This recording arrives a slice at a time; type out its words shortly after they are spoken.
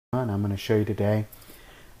I'm going to show you today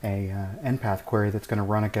a nPath query that's going to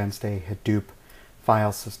run against a Hadoop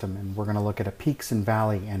file system, and we're going to look at a peaks and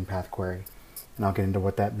valley nPath query, and I'll get into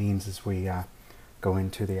what that means as we go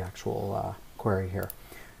into the actual query here.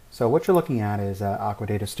 So what you're looking at is Aqua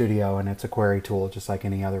Data Studio, and it's a query tool just like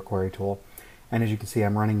any other query tool. And as you can see,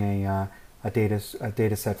 I'm running a data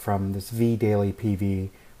set from this vDailyPV,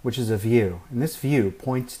 which is a view, and this view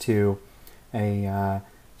points to a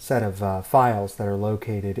set of files that are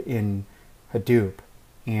located in Hadoop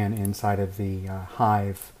and inside of the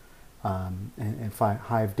Hive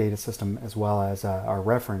Hive data system, as well as our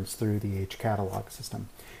reference through the hCatalog system.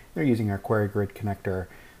 They're using our QueryGrid connector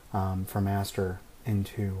from Aster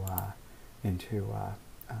into Hadoop.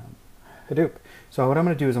 So what I'm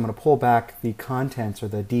going to do is I'm going to pull back the contents, or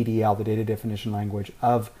the DDL, the data definition language,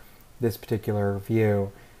 of this particular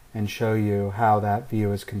view and show you how that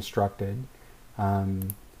view is constructed.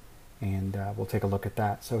 We'll take a look at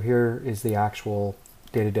that. So here is the actual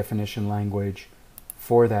data definition language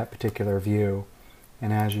for that particular view,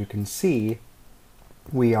 and as you can see,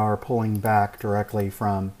 we are pulling back directly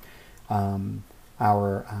from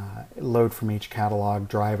our load from hCatalog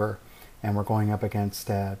driver, and we're going up against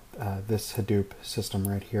this Hadoop system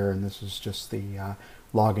right here, and this is just the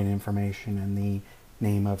login information and the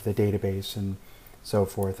name of the database and so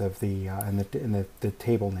forth of the the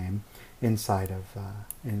table name inside of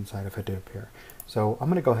Hadoop here. So I'm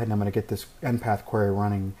going to go ahead and I'm going to get this nPath query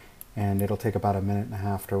running, and it'll take about 1.5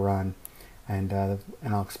 minutes to run, and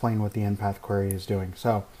I'll explain what the nPath query is doing.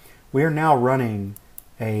 So we are now running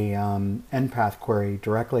a nPath query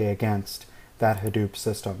directly against that Hadoop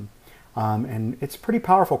system, and it's a pretty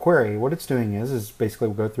powerful query. What it's doing is basically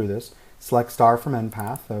we'll go through this. Select star from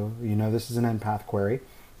nPath, so you know this is an nPath query.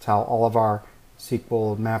 It's how all of our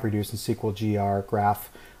SQL MapReduce and SQL-GR graph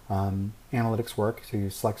analytics work. So you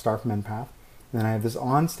select star from nPath. And then I have this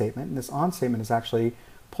on statement, and this on statement is actually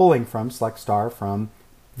pulling from select star from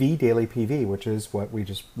vDailyPV, which is what we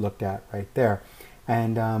just looked at right there.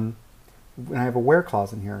 And I have a where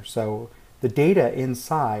clause in here. So the data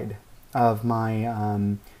inside of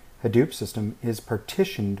my Hadoop system is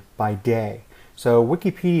partitioned by day. So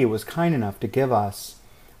Wikipedia was kind enough to give us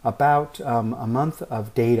about a month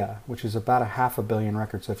of data, which is about 500 million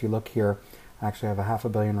records. So if you look here, I actually have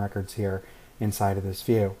 500 million records here inside of this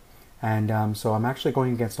view. And so I'm actually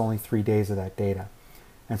going against only 3 days of that data.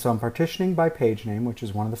 And so I'm partitioning by page name, which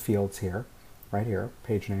is one of the fields here, right here,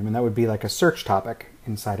 page name, and that would be like a search topic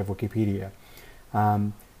inside of Wikipedia.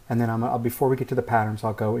 And then before we get to the patterns,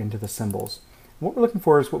 I'll go into the symbols. What we're looking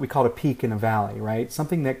for is what we call a peak and a valley, right?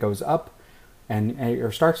 Something that goes up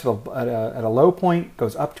or starts at a low point,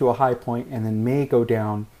 goes up to a high point, and then may go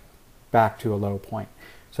down back to a low point.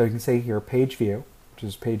 So you can say here page view, which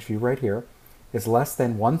is page view right here, is less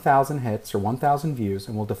than 1,000 hits or 1,000 views,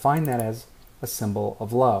 and we'll define that as a symbol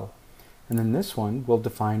of low. And then this one we'll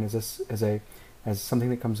define as something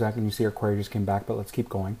that comes back, and you see our query just came back, but let's keep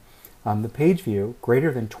going. The page view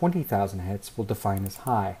greater than 20,000 hits we'll define as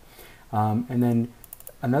high, and then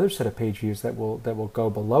another set of page views that will go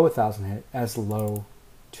below 1,000 hit as low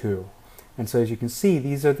 2. And so as you can see,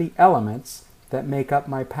 these are the elements that make up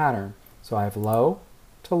my pattern. So I have low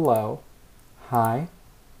to low, high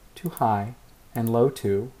to high, and low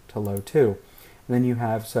 2 to low 2. And then you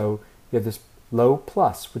have this low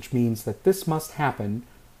plus, which means that this must happen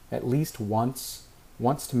at least once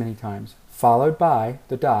to many times, followed by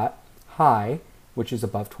the dot high, which is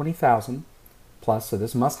above 20,000 plus, so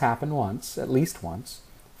this must happen once, at least once,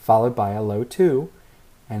 followed by a low 2,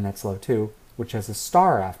 and that's low 2, which has a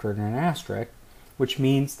star after it and an asterisk, which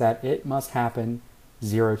means that it must happen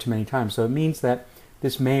 0 to many times. So it means that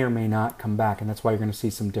this may or may not come back, and that's why you're going to see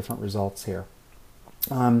some different results here.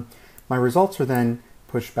 My results are then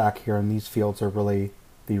pushed back here, and these fields are really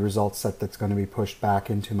the result set that's going to be pushed back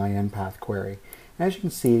into my nPath query. And as you can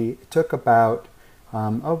see, it took about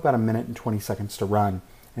 1 minute and 20 seconds to run,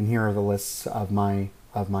 and here are the lists of my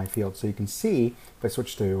fields. So you can see, if I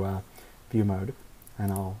switch to view mode,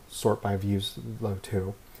 and I'll sort by views low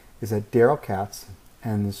 2, is that Daryl Katz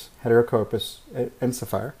and this Heterocopus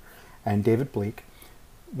Encepher and David Bleak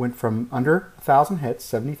went from under 1,000 hits,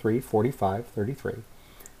 73, 45, 33,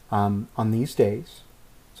 on these days.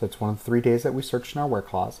 So it's one of the 3 days that we searched in our where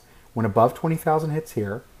clause, went above 20,000 hits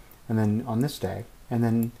here, and then on this day, and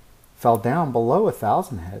then fell down below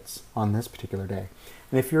 1,000 hits on this particular day.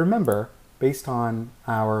 And if you remember, based on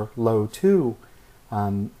our low 2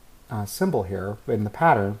 symbol here in the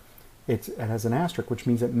pattern, it has an asterisk, which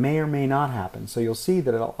means it may or may not happen. So you'll see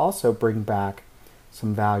that it'll also bring back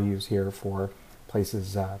some values here for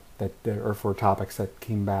places or for topics that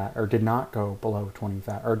came back or did not go below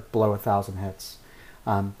 20,000 or below 1,000 hits.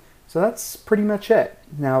 So that's pretty much it.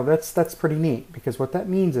 Now that's pretty neat, because what that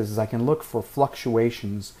means is I can look for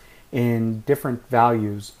fluctuations in different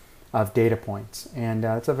values of data points, and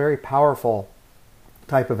it's a very powerful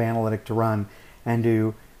type of analytic to run.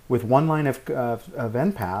 And with one line of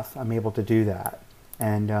nPath, I'm able to do that.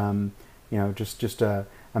 And just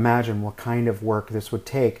imagine what kind of work this would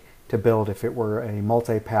take to build if it were a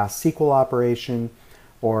multi-pass SQL operation,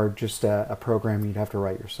 or just a program you'd have to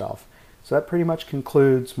write yourself. So that pretty much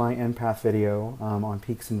concludes my nPath video on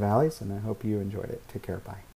peaks and valleys, and I hope you enjoyed it. Take care. Bye.